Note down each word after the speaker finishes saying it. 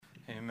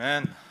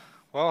Amen.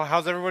 Well,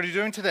 how's everybody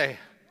doing today?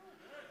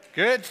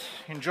 Good?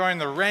 Enjoying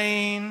the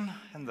rain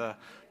and the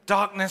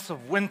darkness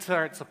of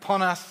winter. It's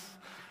upon us.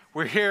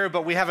 We're here,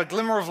 but we have a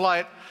glimmer of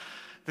light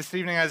this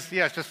evening. It's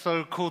just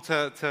so cool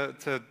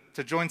to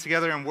join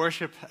together and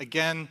worship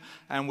again,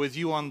 and with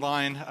you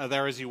online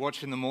there as you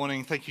watch in the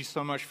morning. Thank you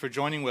so much for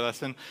joining with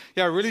us. And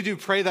I really do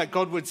pray that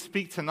God would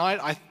speak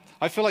tonight.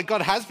 I feel like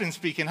God has been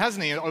speaking,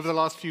 hasn't he, over the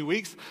last few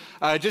weeks?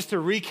 Just to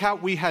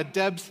recap, we had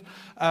Debs,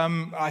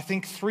 I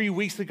think 3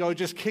 weeks ago,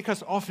 just kick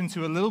us off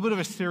into a little bit of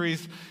a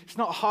series. It's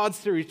not a hard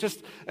series,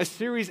 just a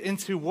series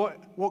into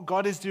what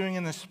God is doing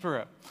in the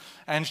Spirit.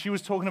 And she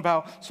was talking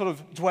about sort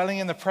of dwelling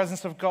in the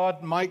presence of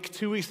God. Mike,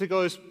 2 weeks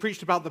ago,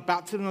 preached about the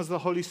baptism of the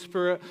Holy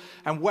Spirit.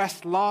 And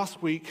Wes,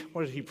 last week,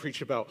 what did he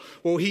preach about?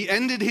 Well, he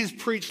ended his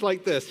preach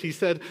like this. He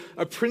said,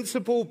 a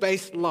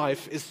principle-based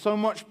life is so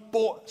much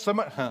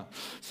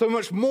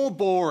more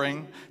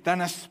boring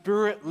than a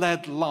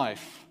Spirit-led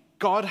life.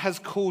 God has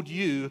called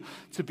you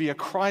to be a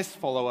Christ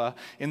follower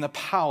in the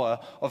power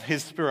of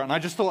His Spirit. And I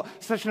just thought,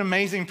 such an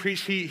amazing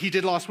preach he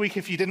did last week.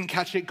 If you didn't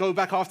catch it, go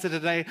back after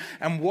today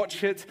and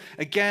watch it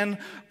again.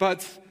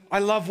 But I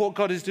love what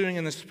God is doing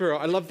in the Spirit.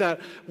 I love that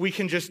we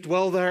can just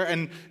dwell there.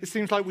 And it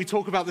seems like we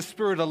talk about the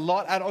Spirit a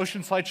lot at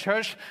Oceanside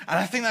Church. And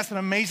I think that's an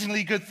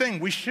amazingly good thing.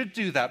 We should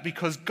do that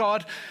because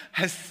God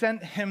has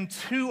sent Him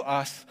to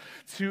us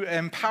to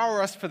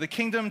empower us for the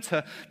kingdom,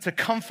 to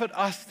comfort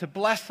us, to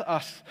bless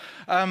us.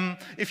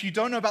 If you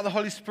don't know about the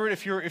Holy Spirit,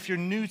 if you're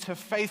new to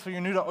faith or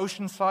you're new to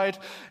Oceanside,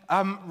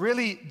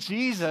 really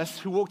Jesus,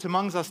 who walked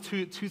amongst us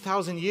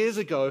 2,000 years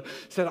ago,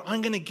 said,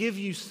 I'm going to give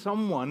you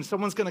someone's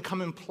going to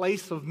come in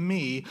place of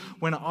me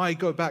when I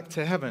go back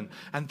to heaven.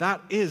 And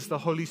that is the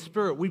Holy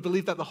Spirit. We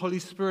believe that the Holy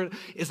Spirit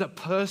is a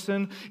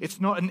person. It's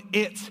not an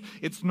it.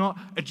 It's not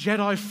a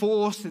Jedi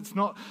force. It's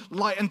not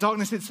light and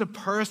darkness. It's a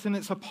person.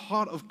 It's a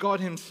part of God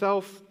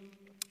Himself,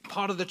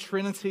 part of the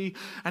Trinity,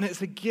 and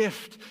it's a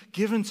gift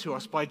given to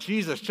us by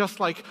Jesus. Just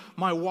like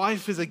my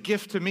wife is a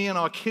gift to me and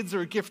our kids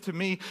are a gift to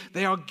me,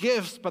 they are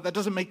gifts, but that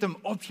doesn't make them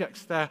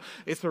objects there.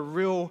 It's a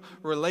real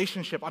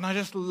relationship. And I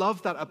just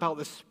love that about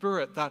the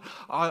Spirit, that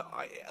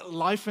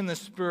life in the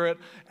Spirit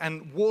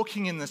and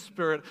walking in the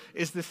Spirit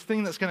is this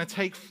thing that's going to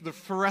take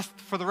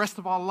for the rest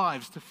of our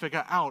lives to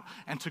figure out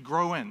and to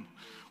grow in.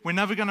 We're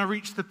never going to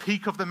reach the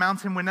peak of the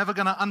mountain. We're never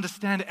going to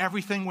understand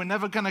everything. We're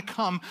never going to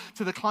come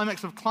to the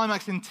climax of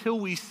climax until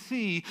we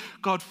see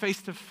God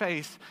face to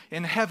face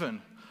in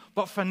heaven.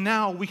 But for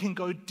now, we can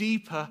go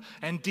deeper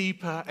and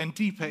deeper and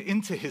deeper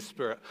into His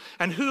Spirit.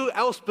 And who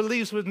else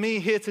believes with me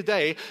here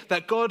today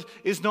that God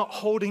is not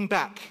holding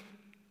back?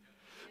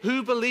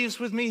 Who believes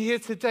with me here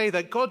today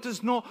that God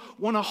does not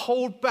want to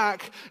hold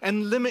back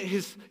and limit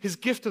His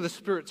gift of the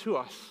Spirit to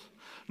us?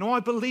 No, I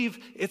believe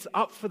it's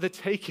up for the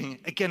taking.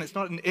 Again, it's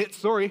not an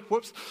it,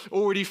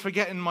 already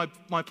forgetting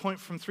my point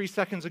from 3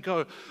 seconds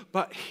ago.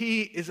 But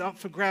He is up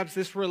for grabs.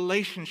 This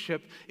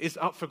relationship is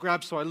up for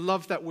grabs. So I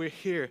love that we're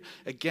here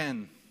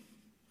again.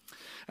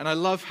 And I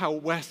love how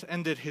Wes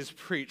ended his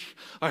preach.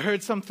 I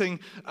heard something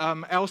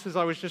else as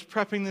I was just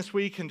prepping this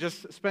week and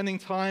just spending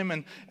time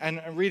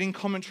and reading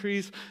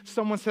commentaries.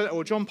 Someone said,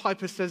 or John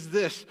Piper says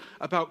this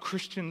about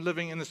Christian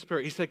living in the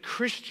Spirit. He said,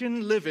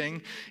 Christian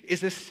living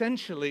is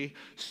essentially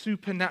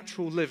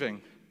supernatural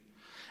living.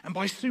 And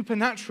by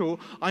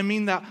supernatural, I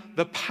mean that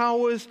the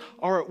powers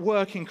are at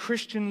work in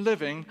Christian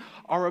living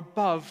are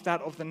above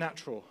that of the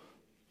natural.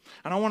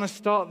 And I want to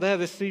start there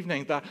this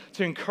evening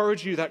to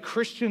encourage you that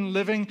Christian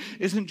living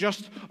isn't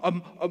just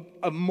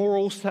a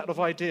moral set of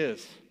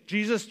ideas.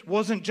 Jesus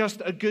wasn't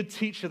just a good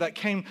teacher that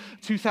came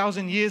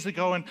 2,000 years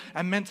ago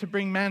and meant to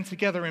bring man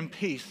together in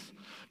peace.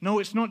 No,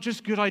 it's not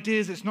just good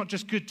ideas. It's not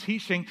just good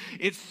teaching.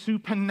 It's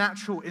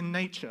supernatural in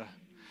nature.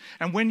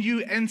 And when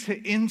you enter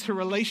into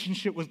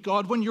relationship with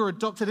God, when you're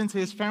adopted into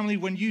His family,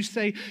 when you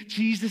say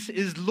Jesus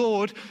is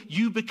Lord,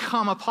 you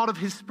become a part of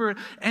His Spirit,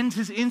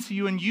 enters into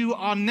you, and you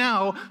are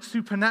now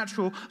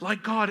supernatural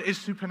like God is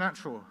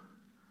supernatural.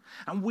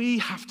 And we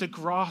have to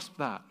grasp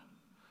that.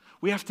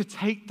 We have to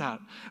take that,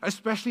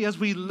 especially as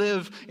we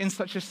live in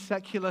such a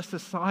secular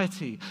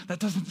society that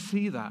doesn't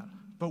see that.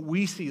 But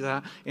we see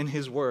that in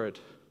His Word.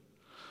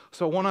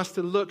 So I want us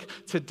to look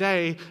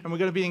today, and we're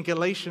going to be in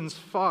Galatians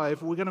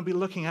 5. We're going to be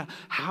looking at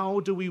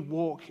how do we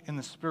walk in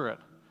the Spirit.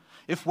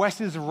 If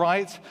Wes is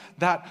right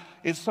that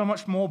it's so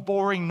much more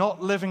boring not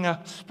living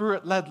a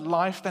Spirit-led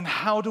life, then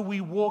how do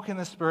we walk in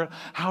the Spirit?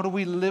 How do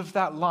we live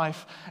that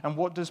life? And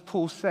what does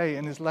Paul say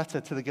in his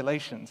letter to the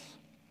Galatians?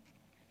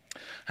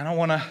 And I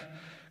want to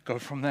go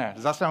from there.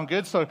 Does that sound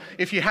good? So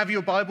if you have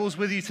your Bibles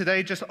with you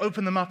today, just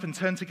open them up and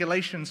turn to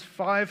Galatians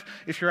 5.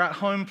 If you're at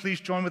home,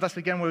 please join with us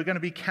again. We're going to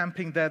be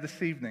camping there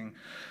this evening.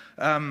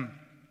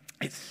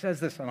 It says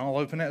this, and I'll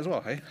open it as well.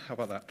 Hey, how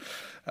about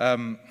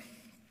that?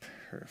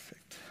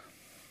 Perfect.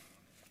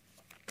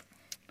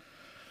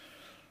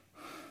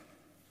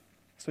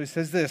 So he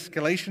says this,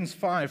 Galatians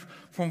 5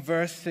 from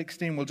verse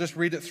 16. We'll just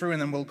read it through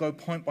and then we'll go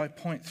point by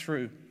point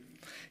through.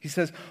 He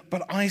says,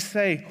 but I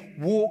say,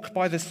 walk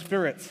by the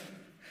Spirit,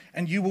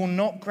 and you will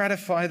not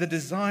gratify the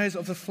desires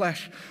of the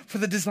flesh. For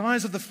the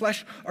desires of the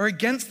flesh are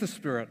against the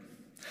Spirit,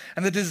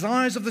 and the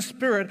desires of the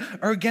Spirit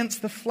are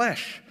against the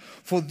flesh.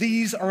 For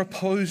these are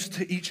opposed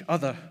to each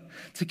other,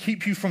 to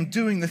keep you from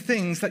doing the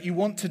things that you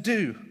want to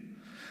do.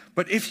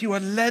 But if you are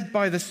led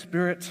by the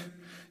Spirit,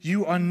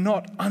 you are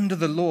not under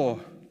the law.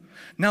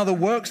 Now the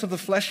works of the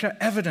flesh are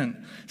evident: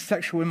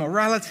 sexual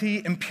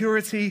immorality,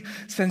 impurity,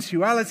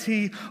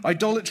 sensuality,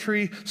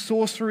 idolatry,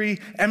 sorcery,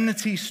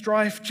 enmity,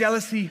 strife,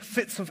 jealousy,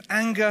 fits of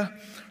anger,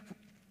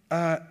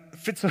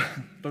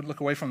 don't look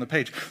away from the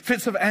page.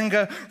 Fits of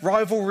anger,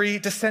 rivalry,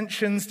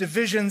 dissensions,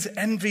 divisions,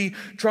 envy,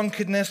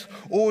 drunkenness,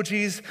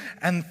 orgies,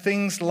 and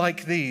things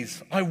like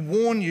these. I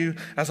warn you,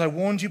 as I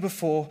warned you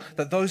before,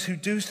 that those who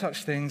do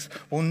such things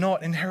will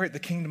not inherit the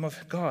kingdom of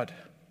God.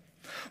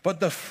 But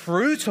the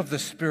fruit of the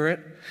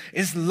Spirit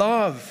is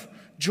love,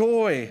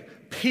 joy,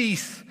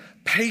 peace,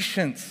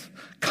 patience,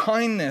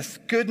 kindness,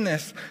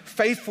 goodness,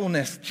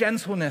 faithfulness,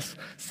 gentleness,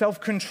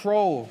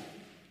 self-control.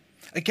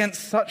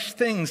 Against such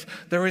things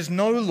there is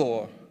no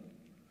law.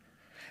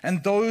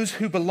 And those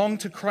who belong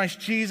to Christ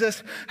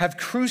Jesus have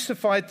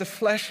crucified the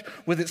flesh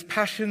with its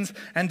passions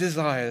and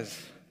desires.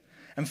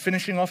 And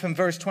finishing off in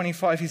verse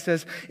 25, he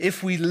says,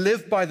 if we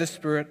live by the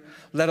Spirit,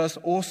 let us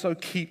also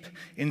keep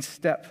in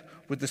step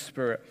with the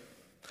Spirit.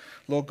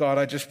 Lord God,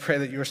 I just pray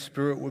that your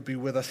Spirit would be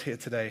with us here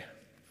today.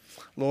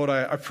 Lord,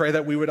 I pray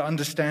that we would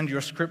understand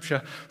your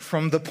scripture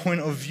from the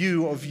point of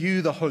view of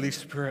you, the Holy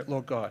Spirit,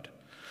 Lord God.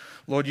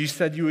 Lord, you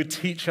said you would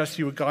teach us,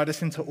 you would guide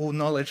us into all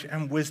knowledge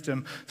and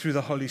wisdom through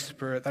the Holy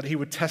Spirit, that he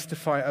would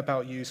testify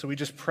about you. So we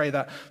just pray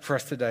that for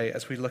us today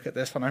as we look at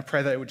this. And I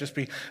pray that it would just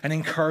be an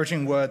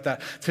encouraging word,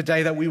 that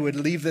today that we would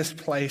leave this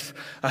place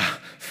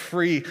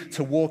free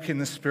to walk in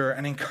the Spirit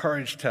and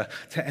encouraged to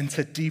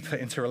enter deeper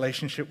into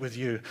relationship with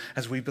you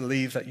as we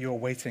believe that you are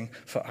waiting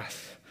for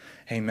us.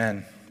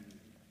 Amen.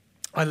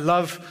 I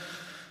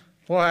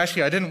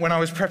didn't, when I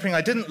was prepping,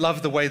 I didn't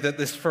love the way that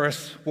this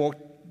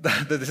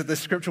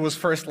scripture was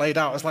first laid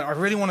out. I was like, I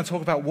really want to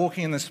talk about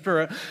walking in the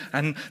Spirit,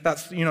 and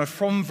that's,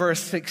 from verse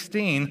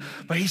 16,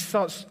 but he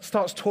starts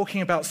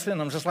talking about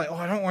sin. I'm just like,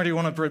 I don't really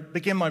want to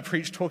begin my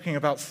preach talking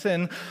about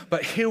sin,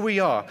 but here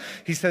we are.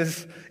 He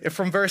says,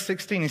 from verse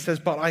 16, he says,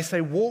 but I say,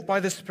 walk by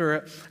the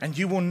Spirit, and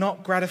you will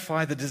not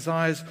gratify the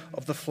desires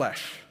of the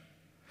flesh.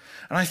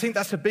 And I think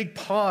that's a big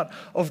part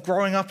of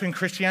growing up in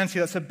Christianity.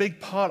 That's a big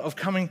part of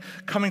coming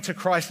to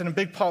Christ. And a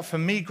big part for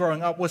me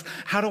growing up was,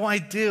 how do I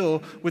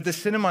deal with the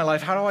sin in my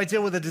life? How do I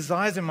deal with the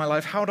desires in my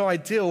life? How do I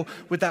deal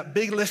with that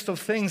big list of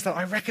things that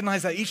I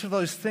recognize that each of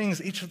those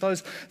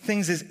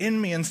things is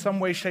in me in some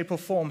way, shape, or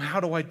form? How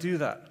do I do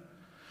that?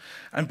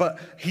 But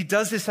he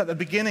does this at the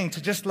beginning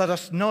to just let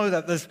us know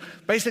that there's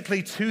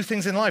basically two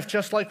things in life.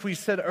 Just like we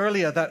said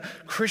earlier, that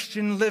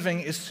Christian living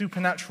is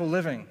supernatural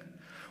living.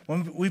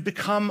 When we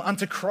become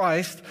unto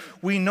Christ,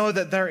 we know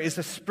that there is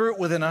a spirit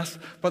within us,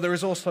 but there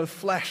is also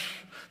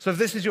flesh. So if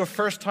this is your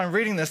first time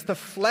reading this, the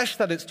flesh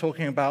that it's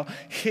talking about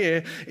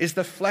here is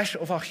the flesh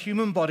of our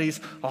human bodies,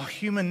 our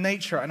human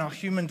nature, and our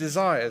human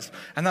desires.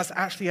 And that's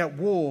actually at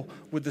war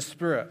with the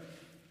Spirit.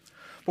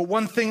 But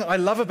one thing I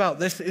love about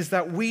this is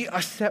that we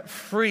are set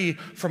free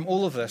from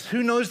all of this.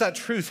 Who knows that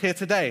truth here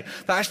today?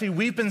 That actually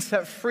we've been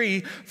set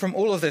free from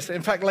all of this.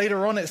 In fact,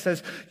 later on it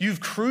says, you've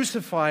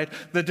crucified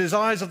the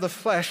desires of the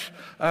flesh.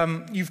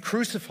 You've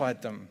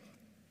crucified them.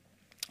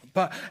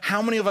 But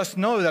how many of us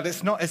know that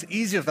it's not as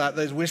easy as that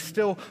we're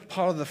still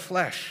part of the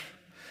flesh?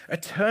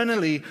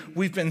 Eternally,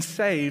 we've been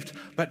saved,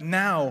 but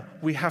now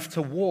we have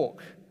to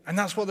walk. And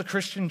that's what the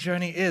Christian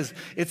journey is.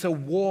 It's a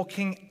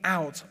walking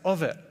out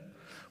of it.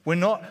 We're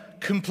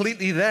not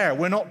completely there.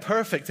 We're not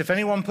perfect. If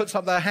anyone puts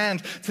up their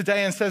hand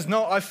today and says,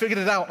 no, I figured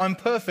it out, I'm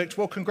perfect,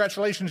 well,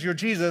 congratulations, you're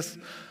Jesus.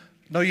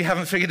 No, you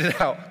haven't figured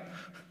it out.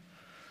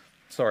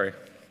 Sorry.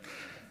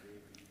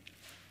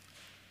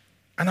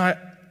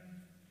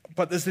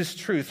 But there's this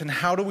truth, and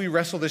how do we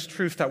wrestle this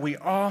truth that we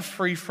are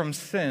free from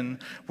sin?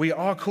 We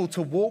are called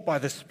to walk by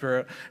the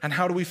Spirit, and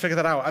how do we figure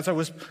that out? As I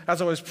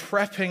was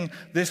prepping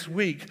this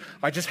week,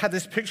 I just had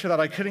this picture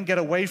that I couldn't get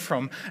away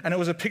from, and it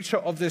was a picture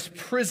of this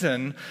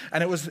prison,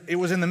 and it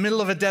was in the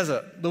middle of a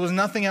desert. There was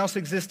nothing else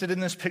existed in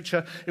this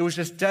picture. It was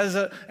just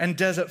desert and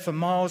desert for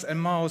miles and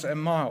miles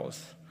and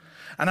miles.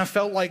 And I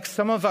felt like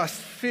some of us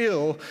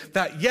feel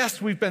that,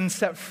 yes, we've been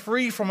set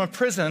free from a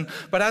prison,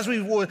 but as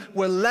we were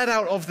let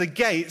out of the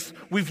gates,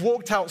 we've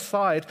walked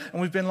outside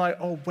and we've been like,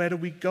 oh, where do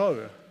we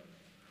go?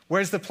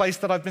 Where's the place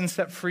that I've been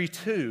set free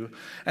to?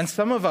 And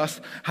some of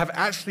us have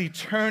actually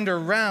turned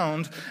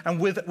around and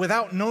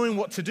without knowing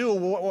what to do,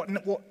 or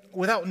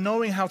without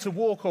knowing how to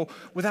walk, or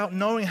without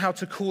knowing how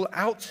to call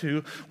out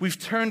to, we've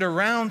turned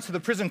around to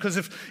the prison. Because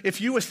if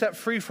you were set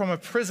free from a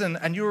prison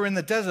and you were in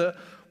the desert,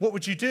 what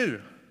would you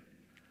do?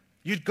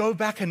 You'd go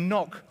back and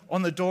knock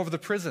on the door of the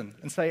prison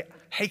and say,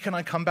 hey, can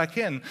I come back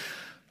in?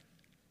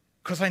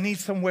 Because I need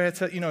somewhere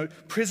to,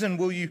 prison,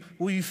 will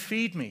you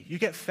feed me? You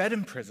get fed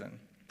in prison.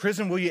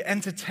 Prison, will you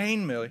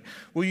entertain me?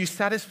 Will you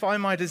satisfy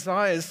my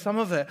desires, some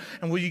of it?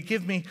 And will you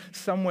give me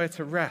somewhere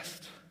to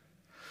rest?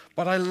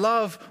 But I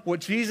love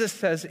what Jesus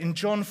says in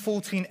John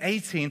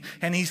 14:18,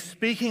 and he's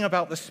speaking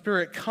about the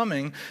Spirit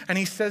coming, and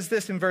he says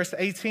this in verse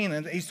 18,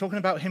 and he's talking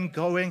about him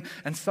going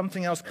and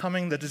something else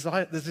coming. The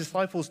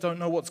disciples don't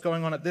know what's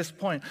going on at this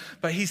point,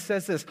 but he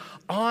says this,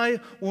 I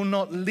will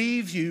not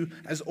leave you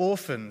as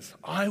orphans.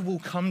 I will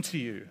come to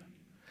you.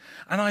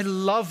 And I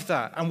love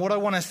that. And what I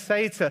want to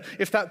say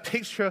if that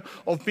picture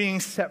of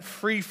being set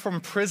free from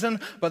prison,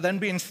 but then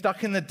being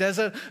stuck in the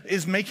desert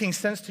is making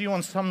sense to you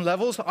on some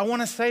levels, I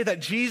want to say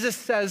that Jesus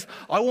says,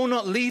 I will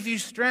not leave you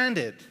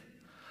stranded.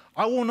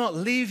 I will not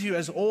leave you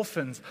as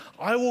orphans.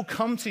 I will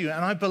come to you.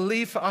 And I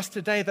believe for us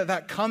today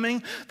that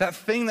coming, that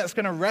thing that's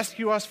going to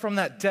rescue us from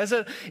that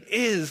desert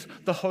is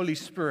the Holy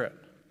Spirit.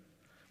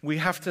 We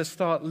have to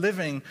start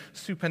living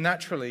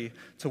supernaturally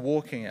to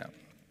walking it.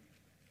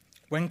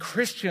 When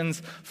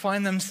Christians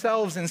find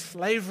themselves in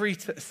slavery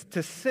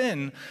to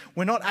sin,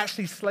 we're not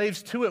actually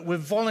slaves to it, we're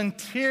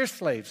volunteer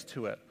slaves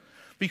to it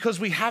because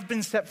we have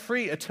been set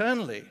free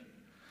eternally.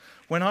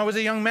 When I was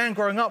a young man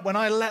growing up, when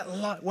I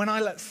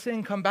let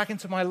sin come back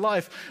into my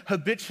life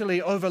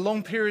habitually over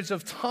long periods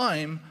of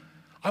time,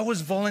 I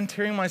was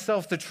volunteering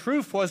myself. The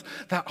truth was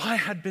that I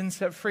had been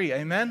set free.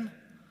 Amen?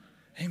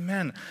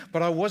 Amen.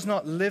 But I was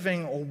not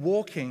living or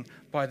walking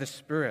by the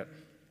Spirit.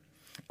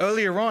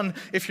 Earlier on,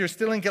 if you're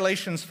still in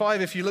Galatians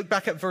 5, if you look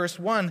back at verse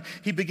 1,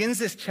 he begins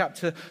this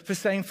chapter for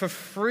saying, for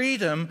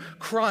freedom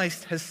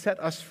Christ has set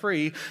us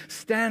free.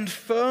 Stand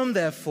firm,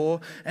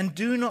 therefore, and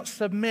do not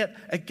submit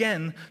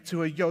again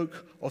to a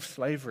yoke of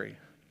slavery.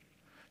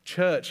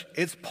 Church,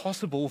 it's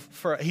possible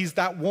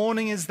that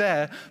warning is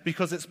there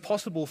because it's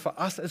possible for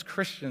us as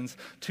Christians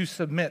to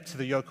submit to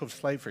the yoke of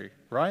slavery,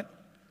 right?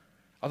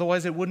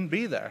 Otherwise, it wouldn't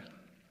be there.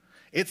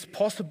 It's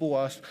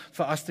possible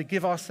for us to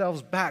give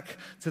ourselves back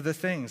to the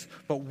things,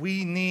 but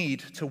we need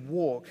to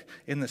walk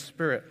in the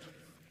Spirit.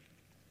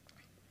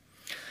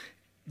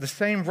 The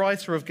same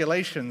writer of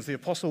Galatians, the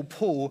Apostle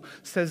Paul,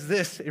 says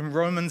this in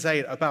Romans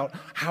 8 about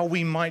how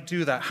we might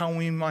do that, how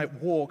we might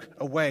walk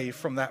away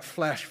from that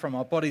flesh, from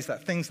our bodies,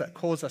 that things that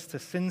cause us to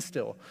sin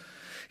still.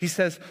 He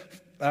says,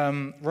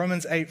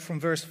 Romans 8 from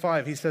verse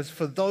 5, he says,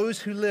 for those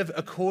who live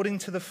according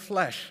to the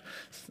flesh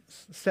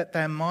set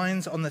their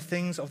minds on the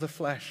things of the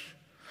flesh.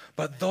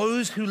 But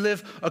those who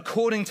live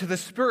according to the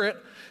Spirit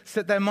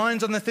set their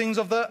minds on the things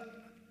of the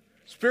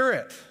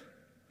Spirit.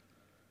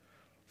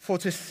 For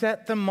to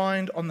set the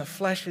mind on the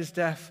flesh is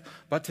death,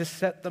 but to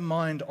set the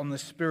mind on the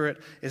Spirit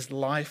is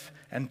life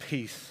and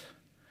peace.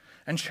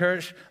 And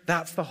church,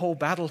 that's the whole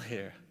battle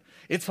here.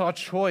 It's our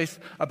choice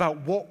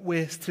about what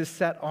we're to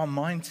set our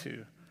mind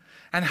to.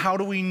 And how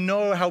do we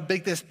know how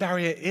big this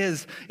barrier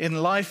is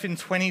in life in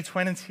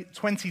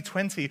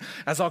 2020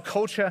 as our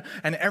culture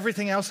and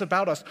everything else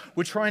about us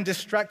would try and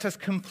distract us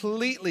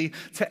completely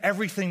to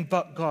everything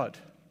but God?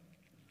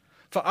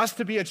 For us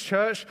to be a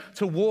church,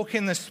 to walk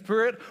in the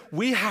Spirit,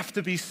 we have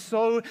to be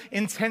so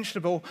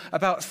intentional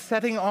about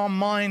setting our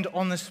mind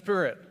on the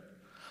Spirit.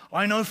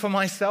 I know for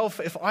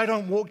myself, if I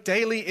don't walk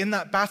daily in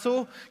that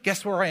battle,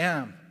 guess where I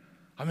am?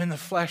 I'm in the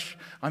flesh,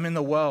 I'm in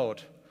the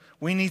world.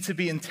 We need to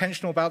be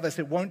intentional about this.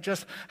 It won't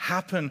just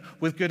happen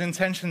with good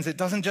intentions. It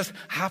doesn't just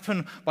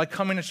happen by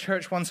coming to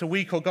church once a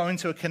week or going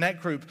to a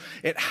connect group.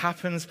 It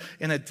happens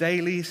in a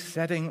daily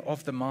setting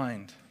of the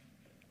mind.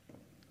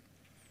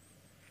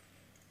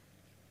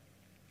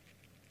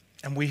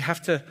 And we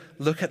have to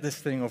look at this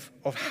thing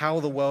of how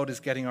the world is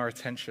getting our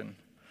attention.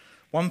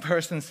 One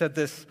person said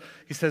this,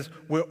 he says,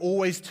 we're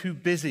always too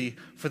busy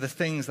for the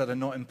things that are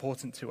not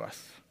important to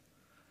us.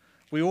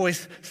 We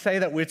always say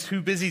that we're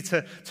too busy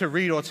to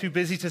read or too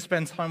busy to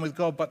spend time with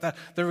God, but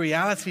the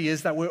reality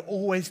is that we're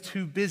always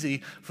too busy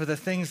for the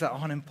things that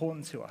aren't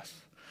important to us.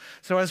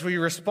 So as we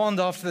respond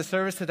after the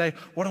service today,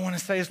 what I want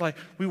to say is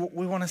we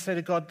want to say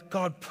to God,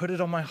 God, put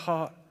it on my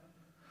heart.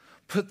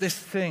 Put this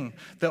thing.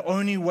 The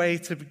only way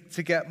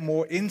to get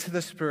more into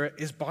the Spirit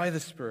is by the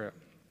Spirit.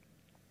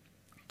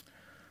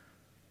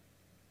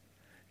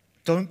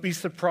 Don't be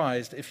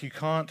surprised if you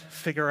can't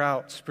figure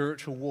out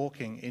spiritual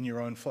walking in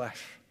your own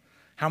flesh.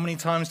 How many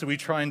times do we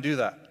try and do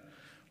that?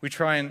 We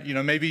try and,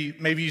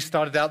 maybe you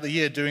started out the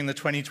year doing the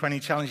 2020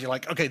 challenge. You're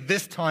like, okay,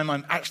 this time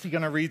I'm actually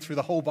going to read through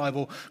the whole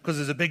Bible because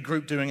there's a big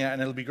group doing it and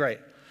it'll be great.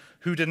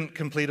 Who didn't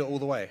complete it all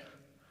the way?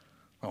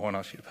 I won't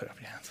ask you to put up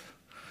your hands.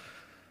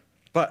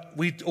 But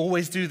we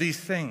always do these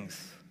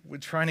things. We're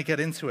trying to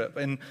get into it.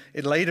 And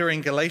later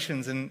in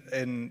Galatians,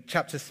 in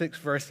chapter 6,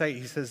 verse 8,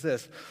 he says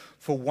this,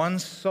 for one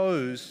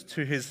sows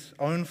to his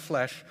own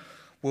flesh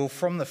will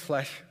from the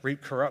flesh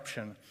reap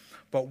corruption.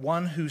 But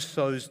one who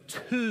sows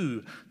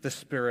to the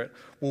Spirit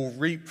will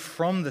reap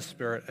from the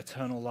Spirit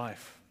eternal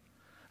life.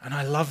 And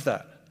I love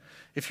that.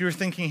 If you're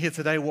thinking here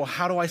today, well,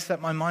 how do I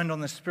set my mind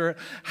on the Spirit?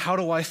 How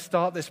do I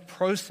start this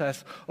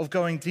process of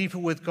going deeper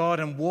with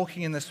God and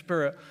walking in the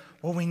Spirit?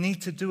 Well, we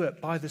need to do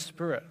it by the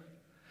Spirit.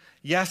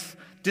 Yes,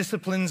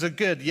 disciplines are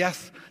good.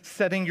 Yes,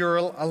 setting your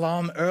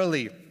alarm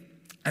early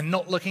and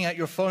not looking at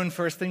your phone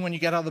first thing when you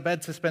get out of the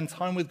bed to spend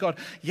time with God.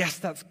 Yes,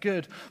 that's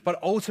good. But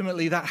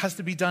ultimately, that has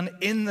to be done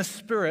in the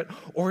Spirit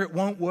or it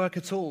won't work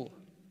at all.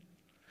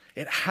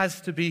 It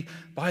has to be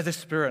by the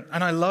Spirit.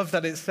 And I love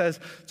that it says,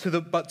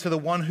 but to the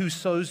one who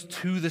sows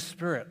to the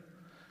Spirit.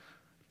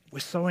 We're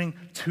sowing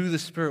to the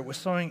Spirit. We're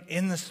sowing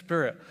in the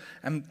Spirit.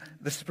 And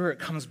the Spirit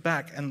comes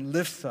back and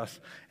lifts us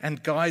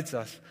and guides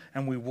us,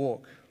 and we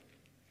walk.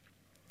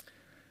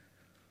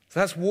 So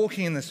that's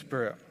walking in the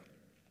Spirit.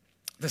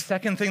 The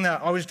second thing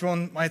that I was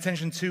drawn my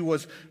attention to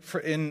was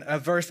in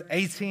verse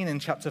 18 in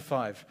chapter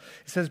 5.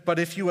 It says, but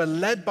if you are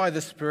led by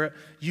the Spirit,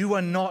 you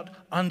are not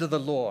under the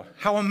law.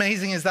 How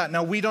amazing is that?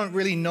 Now, we don't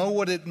really know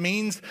what it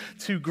means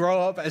to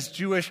grow up as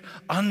Jewish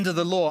under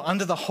the law,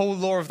 under the whole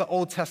law of the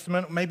Old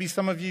Testament. Maybe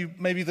some of you,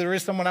 maybe there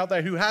is someone out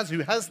there who has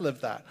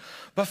lived that.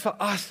 But for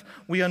us,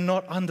 we are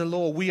not under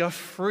law. We are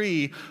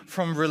free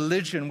from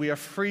religion. We are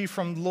free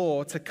from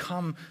law to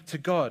come to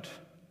God.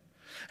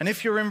 And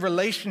if you're in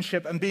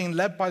relationship and being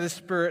led by the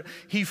Spirit,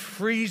 He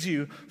frees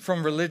you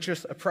from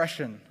religious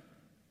oppression.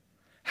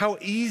 How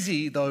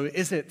easy, though,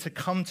 is it to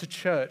come to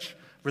church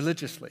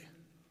religiously?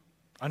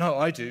 I know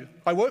I do.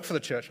 I work for the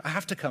church. I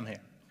have to come here.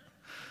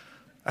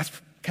 That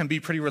can be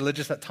pretty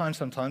religious at times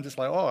sometimes. It's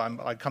like,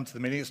 I come to the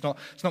meeting. It's not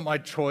my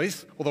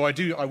choice, although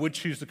I would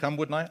choose to come,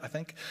 wouldn't I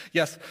think?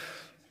 Yes.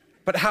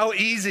 But how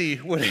easy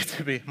would it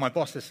to be? My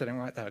boss is sitting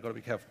right there. I've got to be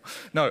careful.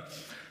 No.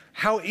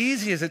 How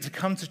easy is it to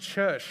come to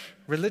church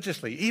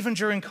religiously, even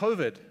during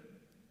COVID?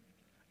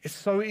 It's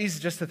so easy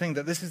just to think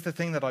that this is the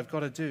thing that I've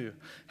got to do.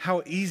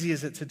 How easy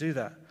is it to do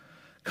that?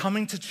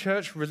 Coming to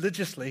church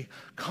religiously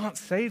can't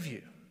save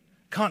you,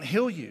 can't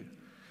heal you,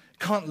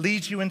 can't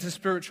lead you into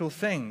spiritual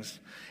things.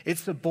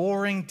 It's a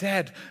boring,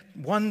 dead,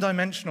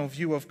 one-dimensional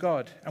view of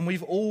God. And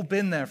we've all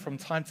been there from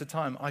time to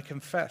time, I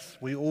confess.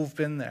 We've all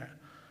been there.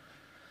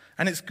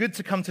 And it's good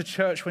to come to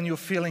church when you're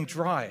feeling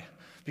dry,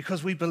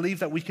 because we believe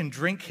that we can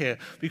drink here,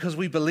 because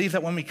we believe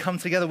that when we come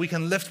together, we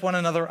can lift one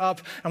another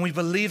up, and we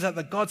believe that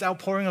the God's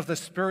outpouring of the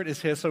Spirit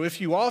is here. So if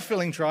you are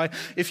feeling dry,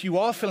 if you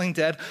are feeling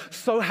dead,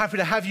 so happy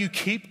to have you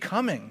keep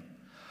coming.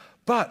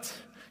 But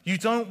you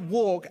don't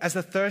walk as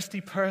a thirsty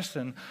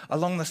person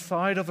along the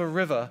side of a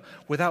river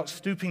without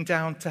stooping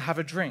down to have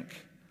a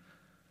drink.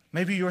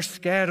 Maybe you're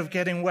scared of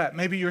getting wet.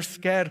 Maybe you're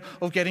scared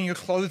of getting your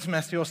clothes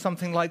messy or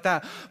something like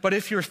that. But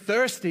if you're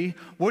thirsty,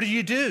 what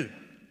do?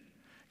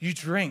 You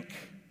drink.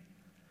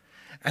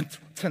 And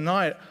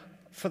tonight,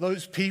 for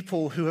those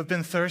people who have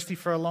been thirsty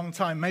for a long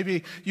time,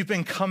 maybe you've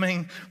been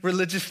coming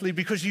religiously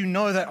because you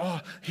know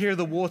that, here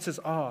the waters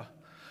are.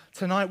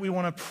 Tonight, we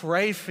want to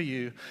pray for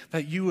you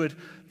that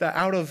that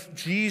out of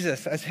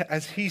Jesus,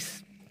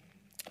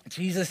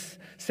 Jesus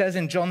says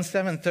in John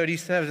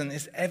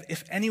 7:37,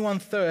 if anyone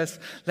thirsts,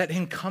 let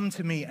him come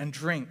to me and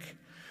drink.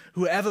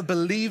 Whoever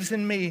believes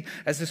in me,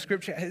 as the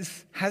scripture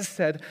has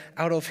said,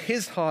 out of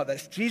his heart,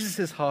 that's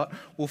Jesus' heart,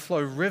 will flow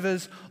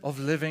rivers of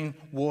living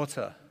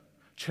water.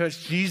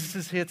 Church, Jesus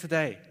is here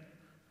today.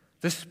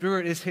 The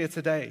Spirit is here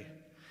today.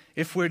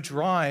 If we're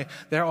dry,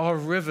 there are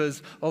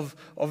rivers of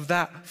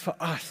that for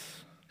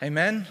us.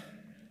 Amen?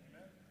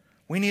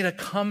 We need to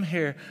come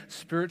here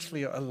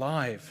spiritually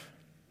alive.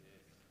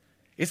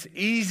 It's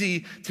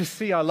easy to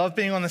see. I love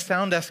being on the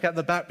sound desk at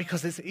the back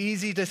because it's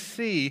easy to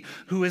see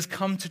who has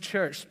come to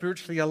church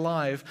spiritually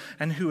alive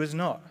and who is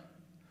not.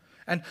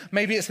 And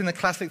maybe it's in the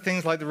classic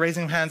things like the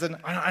raising of hands, and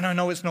I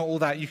know it's not all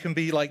that. You can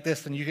be like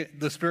this, and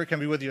the Spirit can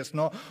be with you. It's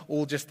not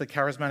all just the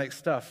charismatic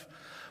stuff.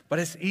 But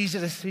it's easy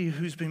to see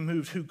who's been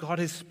moved, who God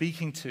is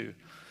speaking to.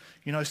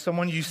 You know,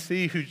 someone you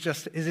see who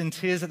just is in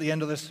tears at the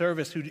end of the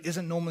service, who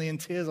isn't normally in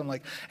tears. I'm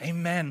like,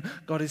 amen.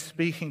 God is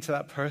speaking to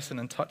that person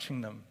and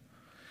touching them.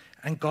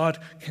 And God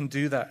can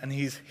do that, and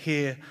He's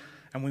here,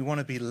 and we want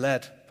to be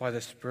led by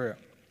the Spirit,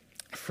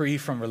 free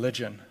from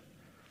religion.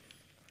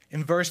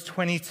 In verse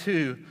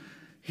 22,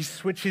 He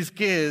switches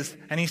gears,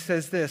 and He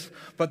says this,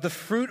 but the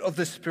fruit of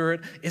the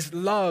Spirit is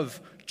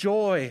love,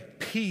 joy,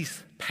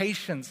 peace,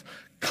 patience,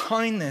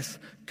 kindness,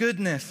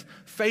 goodness,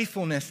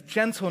 faithfulness,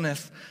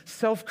 gentleness,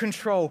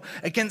 self-control.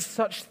 Against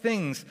such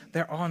things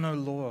there are no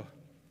law.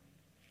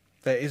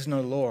 There is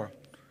no law.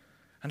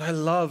 And I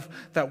love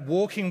that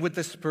walking with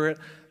the Spirit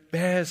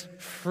bears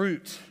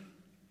fruit.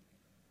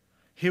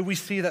 Here we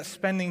see that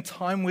spending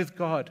time with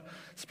God,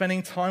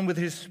 spending time with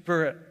His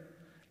Spirit,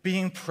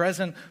 being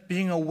present,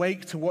 being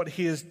awake to what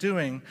He is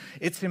doing,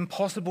 it's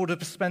impossible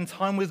to spend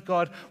time with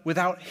God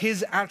without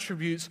His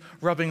attributes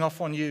rubbing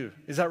off on you.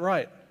 Is that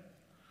right?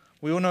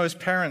 We all know as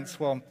parents,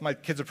 well, my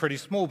kids are pretty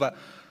small, but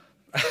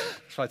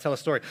shall I tell a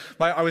story?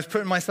 I was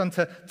putting my son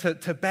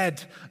to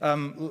bed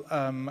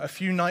a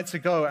few nights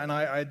ago,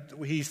 and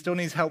he still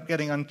needs help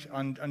getting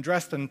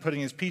undressed and putting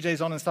his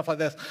PJs on and stuff like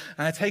this.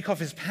 And I take off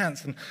his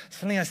pants, and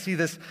suddenly I see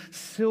this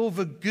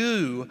silver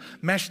goo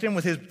meshed in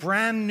with his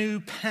brand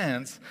new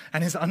pants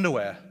and his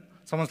underwear.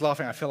 Someone's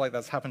laughing. I feel like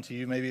that's happened to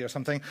you maybe or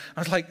something.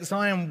 I was like,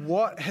 Zion,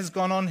 what has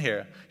gone on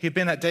here? He'd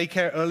been at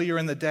daycare earlier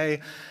in the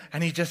day,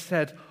 and he just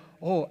said,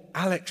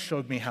 Alex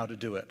showed me how to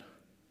do it.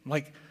 I'm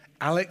like,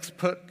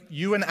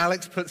 you and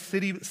Alex put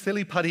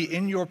silly putty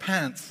in your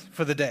pants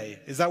for the day.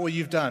 Is that what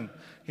you've done?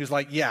 He was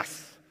like,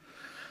 yes.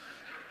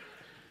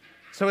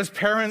 So as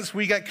parents,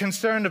 we get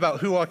concerned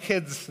about who our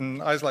kids,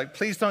 and I was like,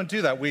 please don't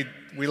do that. We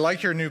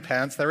like your new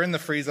pants. They're in the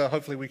freezer.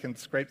 Hopefully we can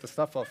scrape the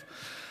stuff off.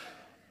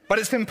 But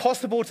it's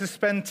impossible to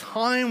spend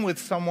time with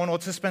someone or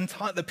to spend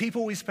time, the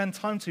people we spend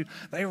time to,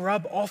 they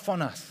rub off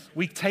on us.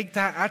 We take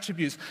their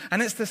attributes.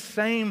 And it's the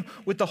same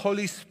with the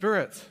Holy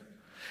Spirit.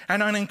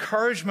 And an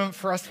encouragement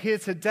for us here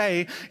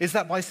today is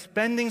that by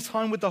spending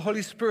time with the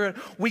Holy Spirit,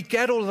 we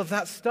get all of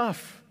that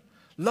stuff.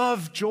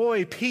 Love,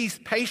 joy, peace,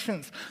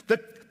 patience.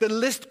 The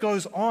list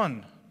goes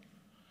on.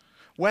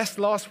 Wes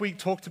last week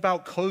talked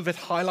about COVID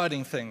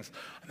highlighting things.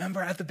 I remember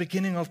at the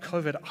beginning of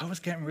COVID, I was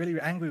getting really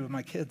angry with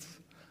my kids.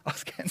 I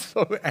was getting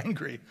so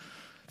angry.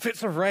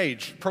 Fits of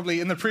rage, probably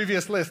in the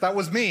previous list. That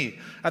was me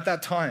at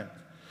that time.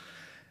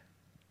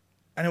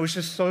 And it was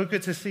just so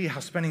good to see how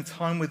spending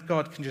time with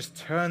God can just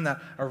turn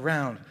that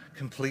around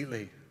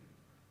completely.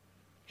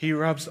 He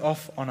rubs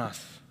off on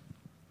us.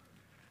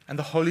 And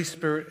the Holy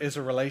Spirit is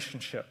a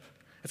relationship.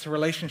 It's a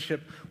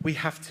relationship we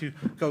have to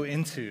go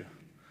into.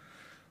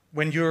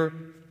 When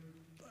you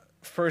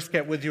first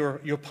get with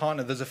your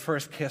partner, there's a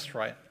first kiss,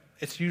 right?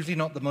 It's usually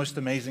not the most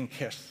amazing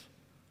kiss.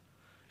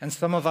 And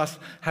some of us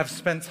have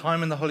spent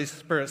time in the Holy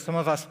Spirit. Some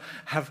of us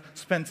have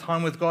spent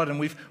time with God, and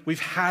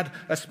we've had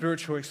a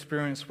spiritual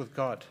experience with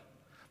God.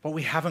 But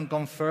we haven't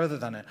gone further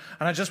than it.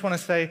 And I just want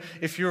to say,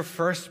 if your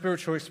first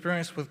spiritual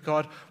experience with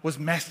God was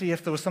messy,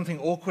 if there was something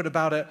awkward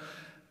about it,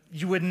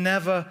 you would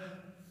never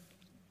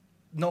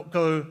not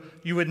go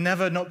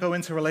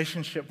into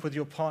relationship with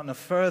your partner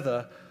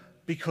further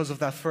because of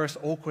that first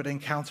awkward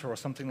encounter or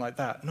something like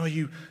that. No,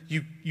 you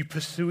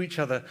pursue each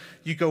other.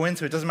 You go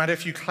into it. It doesn't matter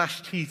if you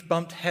clashed teeth,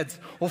 bumped heads,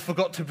 or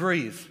forgot to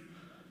breathe.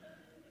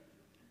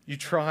 You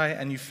try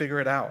and you figure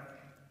it out.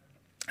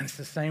 And it's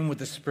the same with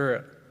the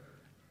Spirit.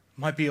 It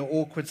might be an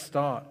awkward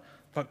start,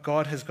 but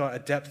God has got a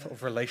depth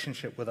of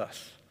relationship with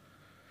us.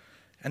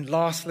 And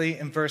lastly,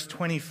 in verse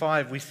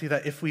 25, we see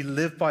that if we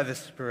live by the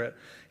Spirit,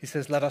 he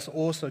says, let us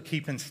also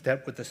keep in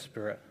step with the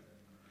Spirit.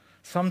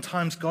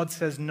 Sometimes God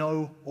says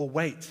no or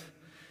wait.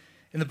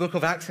 In the book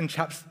of Acts in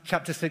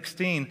chapter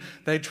 16,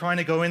 they're trying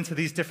to go into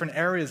these different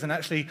areas, and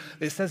actually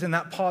it says in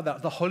that part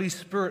that the Holy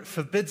Spirit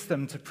forbids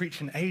them to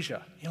preach in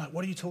Asia. You're like,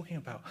 what are you talking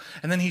about?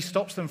 And then he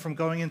stops them from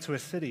going into a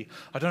city.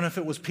 I don't know if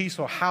it was peace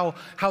or how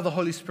the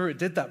Holy Spirit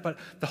did that, but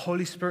the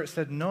Holy Spirit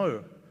said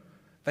no.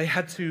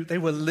 They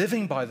were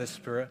living by the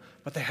Spirit,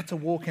 but they had to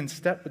walk in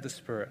step with the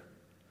Spirit.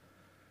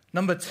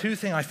 Number two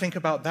thing I think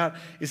about that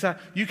is that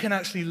you can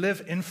actually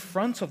live in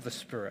front of the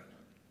Spirit.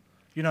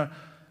 You know,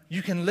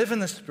 you can live in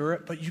the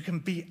Spirit, but you can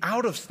be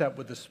out of step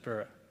with the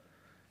Spirit.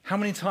 How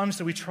many times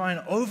do we try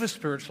and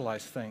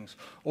over-spiritualize things?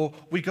 Or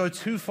we go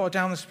too far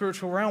down the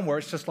spiritual realm where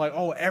it's just like,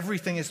 oh,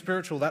 everything is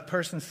spiritual. That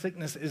person's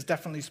sickness is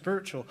definitely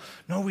spiritual.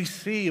 No, we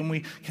see and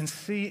we can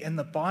see in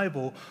the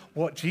Bible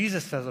what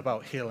Jesus says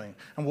about healing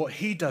and what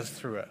he does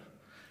through it.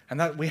 And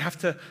that we have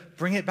to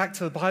bring it back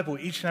to the Bible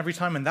each and every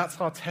time. And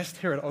that's our test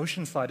here at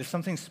Oceanside. If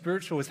something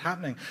spiritual is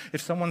happening, if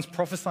someone's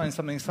prophesying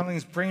something,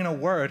 something's bringing a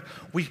word,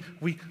 we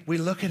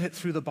look at it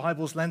through the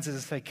Bible's lenses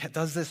and say,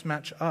 does this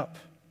match up?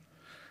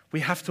 We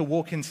have to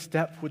walk in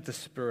step with the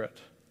Spirit.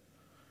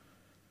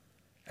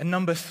 And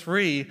number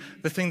three,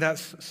 the thing that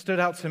stood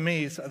out to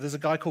me is there's a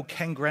guy called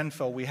Ken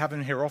Grenfell. We have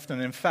him here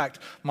often. In fact,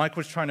 Mike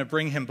was trying to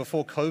bring him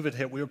before COVID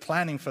hit. We were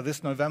planning for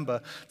this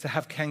November to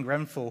have Ken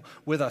Grenfell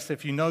with us.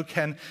 If you know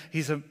Ken,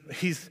 he's a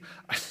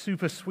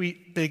super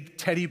sweet, big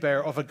teddy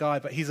bear of a guy,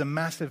 but he's a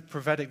massive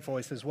prophetic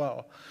voice as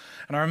well.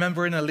 And I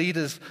remember in a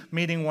leaders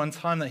meeting one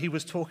time that he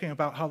was talking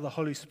about how the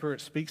Holy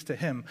Spirit speaks to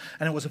him.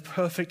 And it was a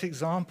perfect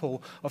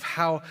example of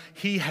how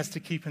he has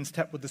to keep in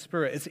step with the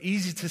Spirit. It's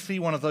easy to see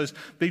one of those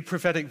big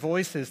prophetic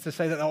voices to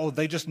say that, oh,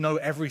 they just know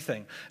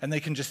everything and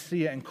they can just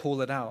see it and call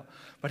it out.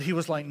 But he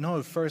was like,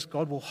 no, first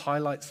God will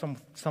highlight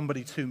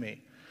somebody to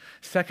me.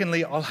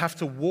 Secondly, I'll have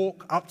to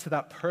walk up to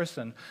that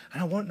person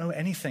and I won't know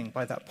anything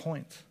by that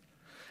point.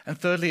 And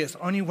thirdly, it's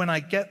only when I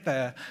get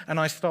there and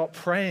I start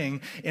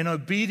praying in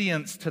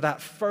obedience to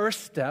that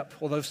first step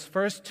or those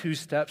first two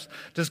steps,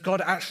 does God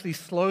actually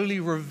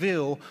slowly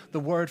reveal the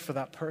word for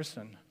that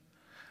person.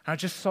 And I'm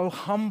just so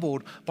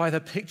humbled by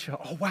the picture.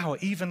 Oh, wow,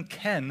 even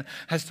Ken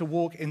has to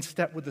walk in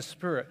step with the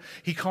Spirit.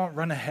 He can't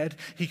run ahead.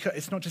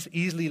 It's not just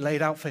easily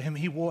laid out for him.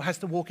 He has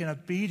to walk in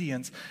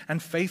obedience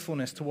and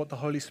faithfulness to what the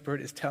Holy Spirit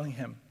is telling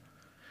him.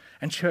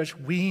 And church,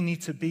 we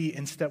need to be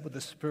in step with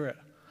the Spirit.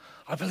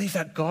 I believe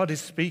that God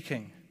is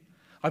speaking.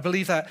 I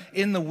believe that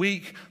in the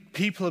week,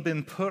 people have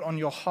been put on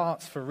your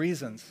hearts for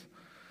reasons.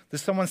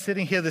 There's someone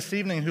sitting here this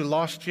evening who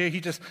last year,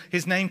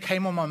 his name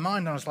came on my mind,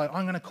 and I was like,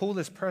 I'm going to call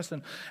this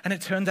person. And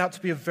it turned out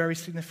to be a very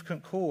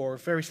significant call or a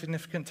very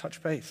significant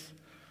touch base.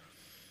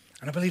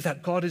 And I believe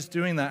that God is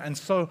doing that. And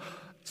so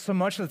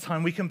much of the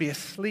time, we can be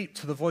asleep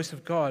to the voice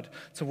of God,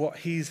 to what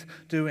he's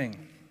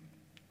doing.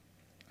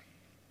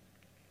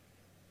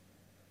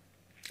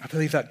 I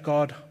believe that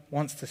God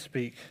wants to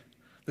speak.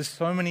 There's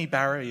so many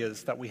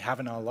barriers that we have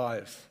in our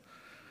lives.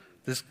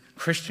 There's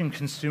Christian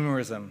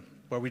consumerism,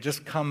 where we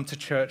just come to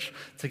church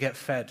to get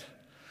fed.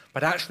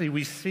 But actually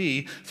we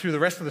see through the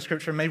rest of the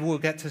scripture, maybe we'll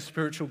get to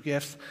spiritual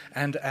gifts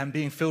and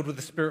being filled with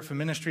the Spirit for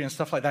ministry and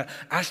stuff like that.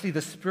 Actually,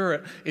 the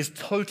Spirit is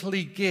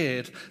totally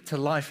geared to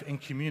life in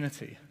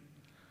community.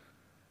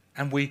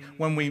 And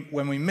when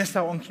we miss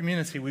out on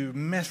community, we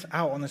miss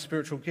out on the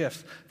spiritual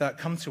gifts that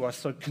come to us.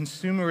 So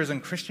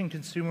consumerism, Christian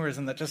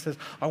consumerism that just says,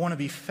 I want to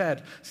be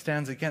fed,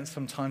 stands against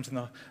sometimes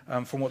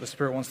from what the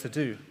Spirit wants to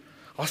do.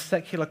 Our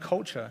secular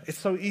culture, it's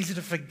so easy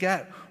to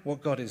forget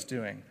what God is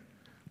doing.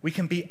 We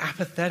can be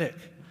apathetic.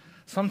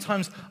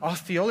 Sometimes our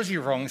theology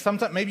wrong.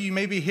 Sometimes maybe you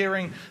may be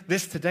hearing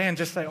this today and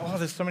just say, oh,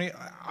 there's so many,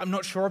 I'm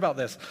not sure about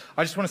this.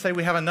 I just want to say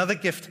we have another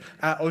gift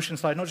at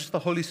Oceanside, not just the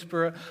Holy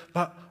Spirit,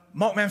 but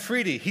Mark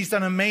Manfredi. He's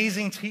done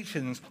amazing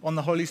teachings on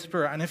the Holy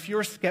Spirit. And if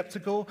you're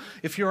skeptical,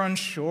 if you're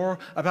unsure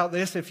about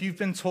this, if you've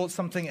been taught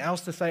something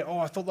else to say, oh,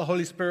 I thought the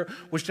Holy Spirit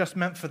was just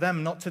meant for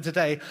them, not to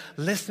today,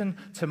 listen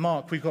to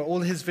Mark. We've got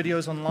all his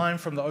videos online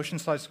from the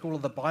Oceanside School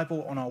of the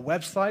Bible on our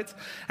website.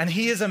 And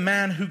he is a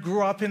man who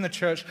grew up in the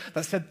church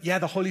that said, yeah,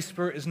 the Holy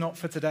Spirit is not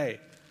for today.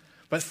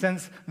 But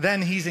since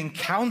then, he's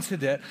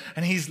encountered it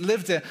and he's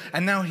lived it,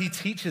 and now he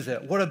teaches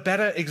it. What a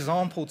better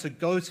example to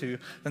go to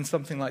than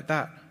something like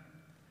that.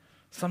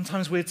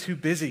 Sometimes we're too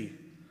busy.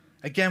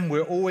 Again,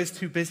 we're always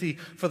too busy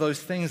for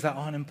those things that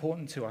aren't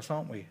important to us,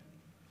 aren't we? It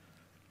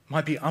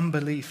might be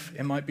unbelief,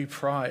 it might be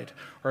pride,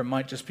 or it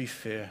might just be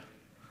fear.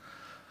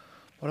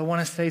 What I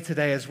want to say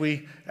today as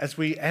we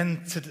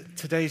end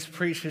today's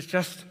preach is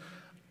just,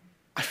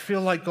 I feel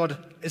like God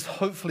is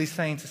hopefully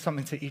saying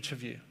something to each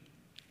of you.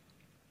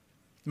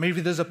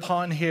 Maybe there's a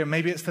part in here,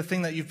 maybe it's the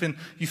thing that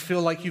you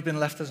feel like you've been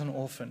left as an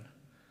orphan.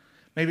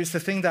 Maybe it's the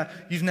thing that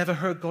you've never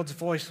heard God's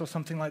voice or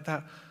something like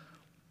that.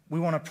 We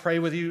want to pray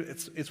with you.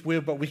 It's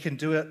weird, but we can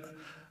do it.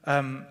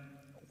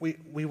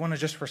 We want to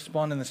just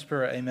respond in the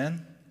Spirit,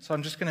 amen? So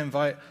I'm just going to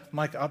invite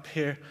Mike up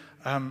here,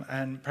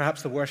 and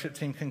perhaps the worship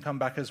team can come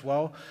back as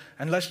well.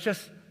 And let's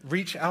just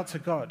reach out to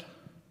God.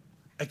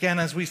 Again,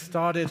 as we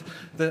started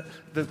the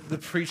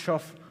preach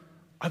off,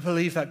 I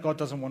believe that God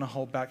doesn't want to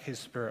hold back his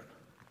Spirit.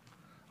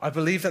 I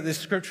believe that this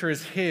scripture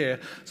is here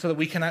so that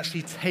we can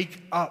actually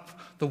take up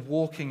the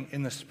walking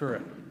in the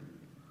Spirit.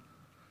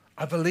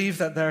 I believe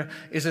that there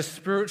is a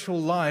spiritual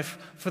life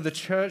for the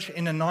church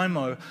in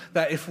Nanaimo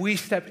that if we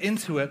step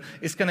into it,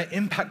 it's going to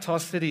impact our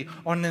city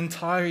on an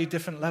entirely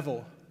different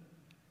level.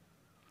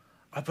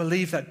 I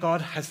believe that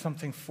God has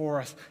something for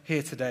us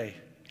here today.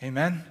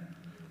 Amen?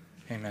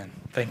 Amen.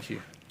 Thank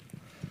you.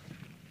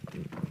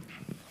 Thank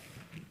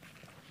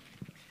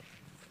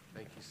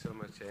you so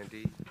much,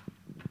 Andy.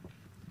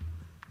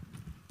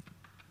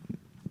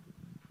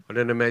 What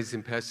an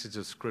amazing passage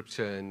of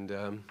Scripture, and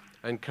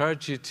I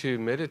encourage you to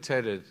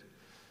meditate it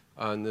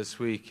on this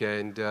week,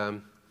 and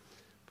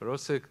but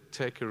also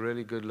take a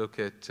really good look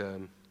at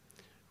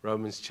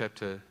Romans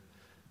chapter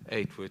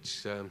 8,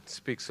 which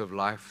speaks of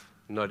life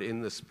not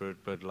in the Spirit,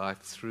 but life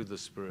through the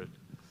Spirit.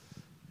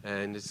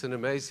 And it's an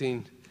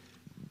amazing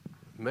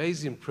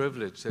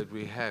privilege that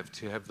we have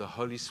to have the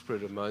Holy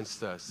Spirit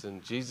amongst us.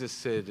 And Jesus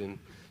said in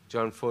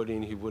John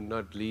 14, he would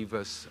not leave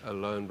us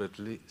alone, but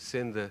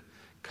send the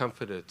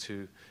Comforter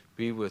to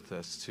be with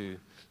us, to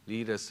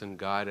lead us and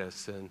guide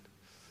us. And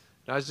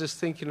I was just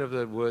thinking of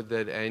the word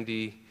that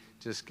Andy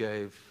just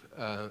gave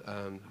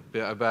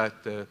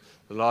about the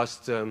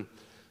last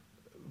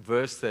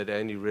verse that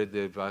Andy read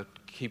there about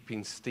keeping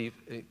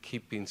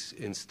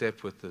in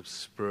step with the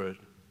Spirit.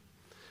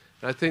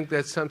 And I think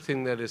that's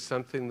something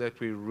that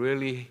we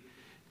really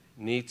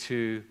need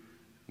to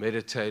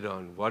meditate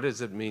on. What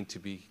does it mean to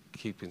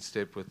keep in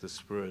step with the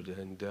Spirit?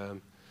 And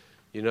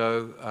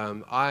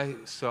I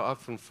so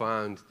often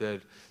find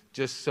that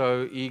just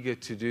so eager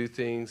to do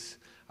things,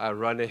 I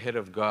run ahead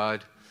of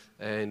God,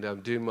 and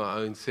I'm doing my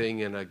own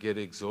thing, and I get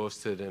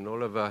exhausted, and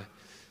all of a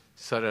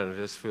sudden I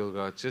just feel,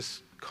 God,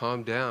 just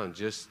calm down,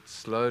 just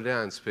slow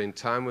down, spend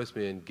time with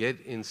me, and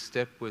get in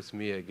step with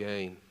me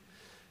again.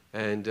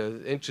 And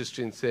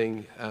interesting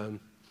thing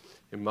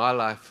in my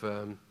life,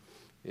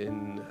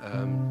 when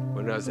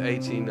I was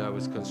 18, I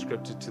was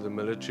conscripted to the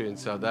military in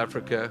South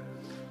Africa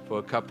for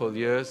a couple of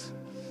years.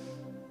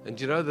 And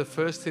the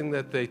first thing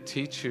that they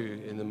teach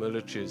you in the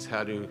military is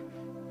how to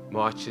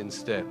march in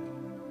step.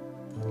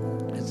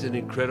 It's an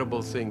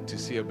incredible thing to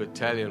see a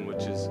battalion,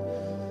 which is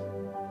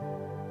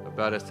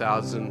about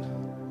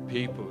 1,000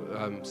 people,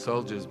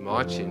 soldiers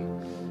marching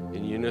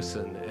in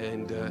unison.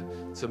 And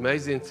it's an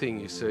amazing thing.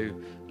 You see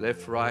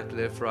left, right,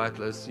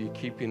 you're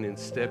keeping in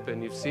step.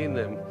 And you've seen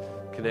them,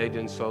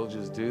 Canadian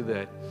soldiers, do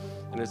that.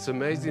 And it's an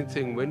amazing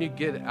thing. When you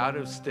get out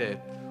of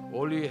step,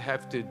 all you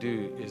have to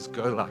do is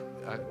go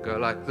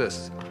like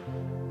this,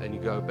 and you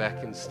go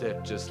back in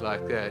step just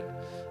like that.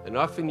 And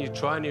often you're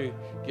trying to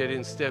get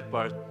in step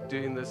by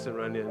doing this and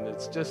running, and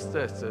it's just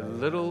this, a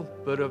little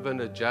bit of an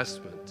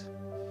adjustment.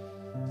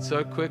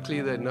 So quickly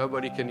that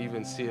nobody can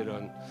even see it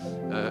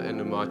in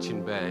a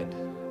marching band.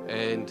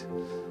 And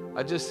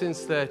I just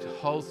sense that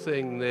whole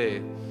thing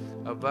there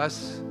of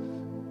us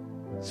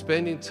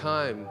spending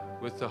time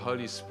with the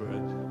Holy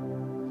Spirit.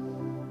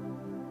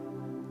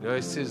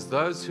 It says,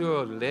 those who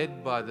are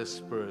led by the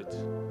Spirit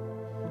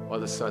are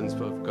the sons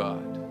of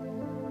God.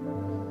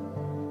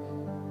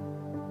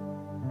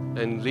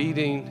 And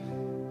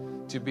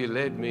leading, to be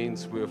led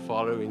means we're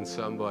following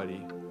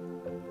somebody.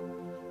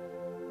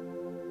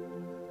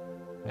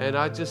 And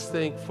I just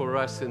think for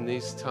us in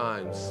these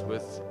times,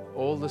 with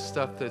all the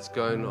stuff that's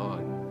going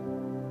on,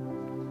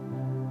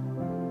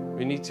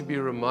 we need to be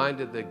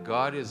reminded that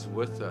God is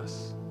with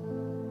us.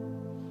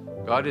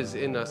 God is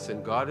in us,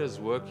 and God is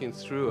working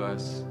through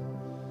us.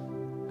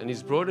 And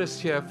He's brought us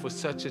here for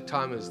such a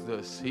time as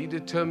this. He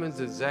determines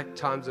the exact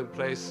times and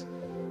place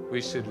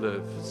we should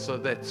live, so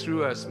that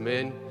through us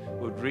men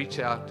would reach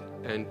out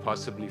and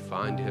possibly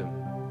find Him.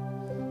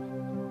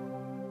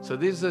 So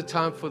this is a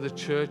time for the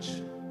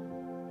church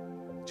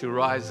to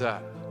rise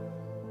up.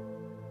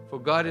 For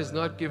God has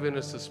not given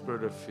us a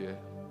spirit of fear,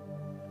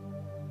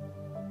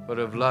 but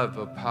of love,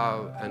 of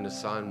power, and a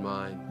sound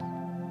mind.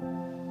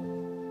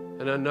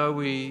 And I know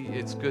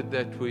it's good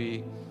that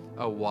we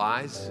are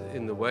wise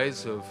in the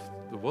ways of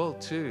the world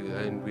too,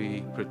 and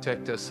we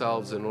protect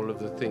ourselves and all of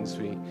the things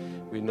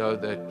we know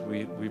that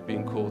we've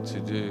been called to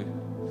do.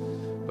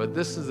 But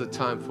this is the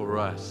time for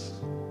us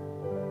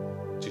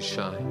to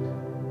shine.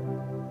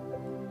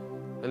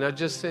 And I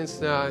just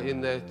sense now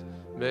in that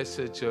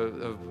message of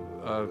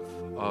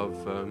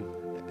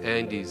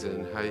Andy's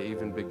and how he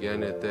even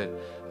began it, that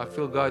I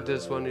feel God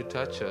does want to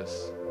touch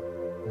us.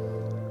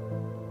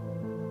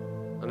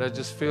 And I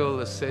just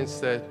feel a sense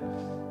that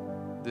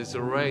there's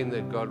a rain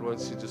that God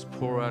wants to just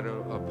pour out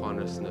upon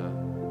us now.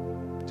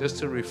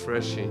 Just a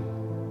refreshing.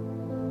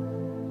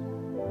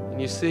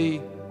 And you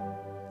see,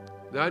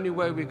 the only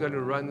way we're going to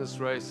run this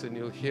race, and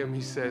you'll hear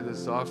me say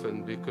this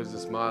often because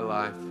it's my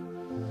life,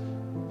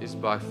 is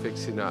by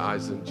fixing our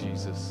eyes on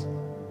Jesus.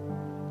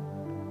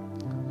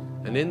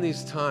 And in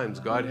these times,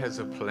 God has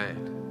a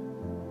plan.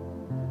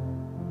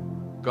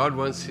 God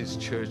wants His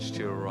church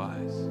to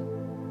arise.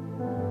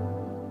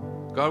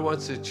 God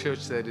wants a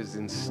church that is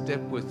in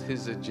step with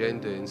His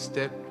agenda, in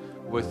step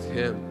with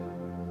Him.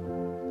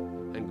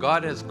 And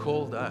God has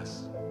called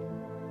us.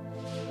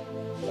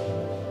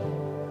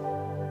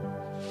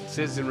 It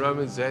says in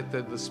Romans 8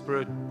 that the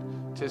Spirit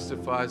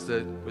testifies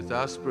that with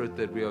our spirit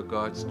that we are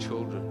God's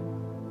children.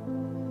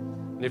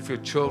 And if you're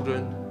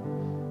children,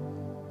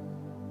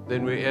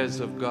 then we're heirs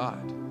of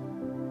God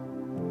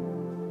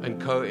and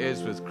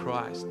co-heirs with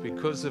Christ.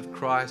 Because of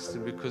Christ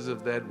and because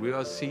of that, we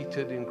are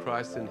seated in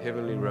Christ in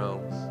heavenly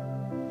realms.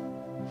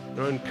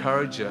 To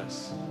encourage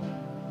us.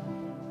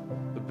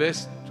 The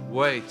best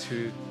way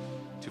to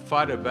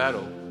fight a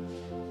battle,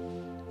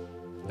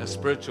 a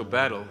spiritual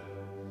battle,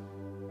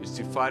 is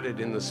to fight it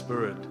in the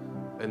Spirit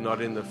and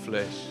not in the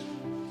flesh.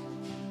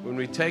 When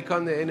we take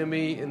on the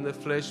enemy in the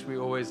flesh, we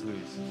always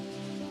lose.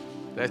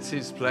 That's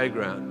his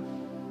playground.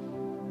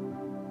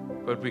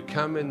 But we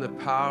come in the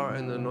power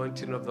and the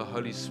anointing of the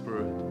Holy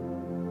Spirit.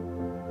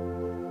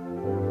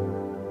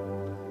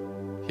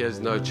 He has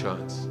no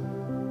chance.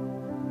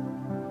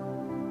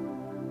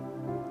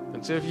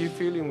 And so if you're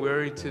feeling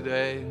weary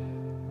today,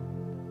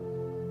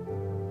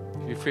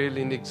 if you're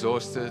feeling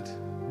exhausted,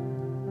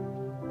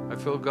 I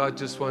feel God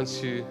just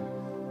wants you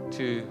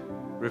to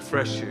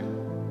refresh you.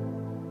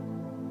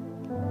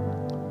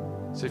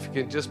 So if you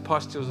can just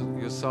posture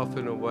yourself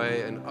in a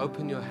way and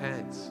open your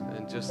hands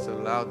and just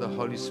allow the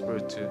Holy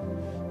Spirit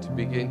to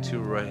begin to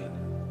reign.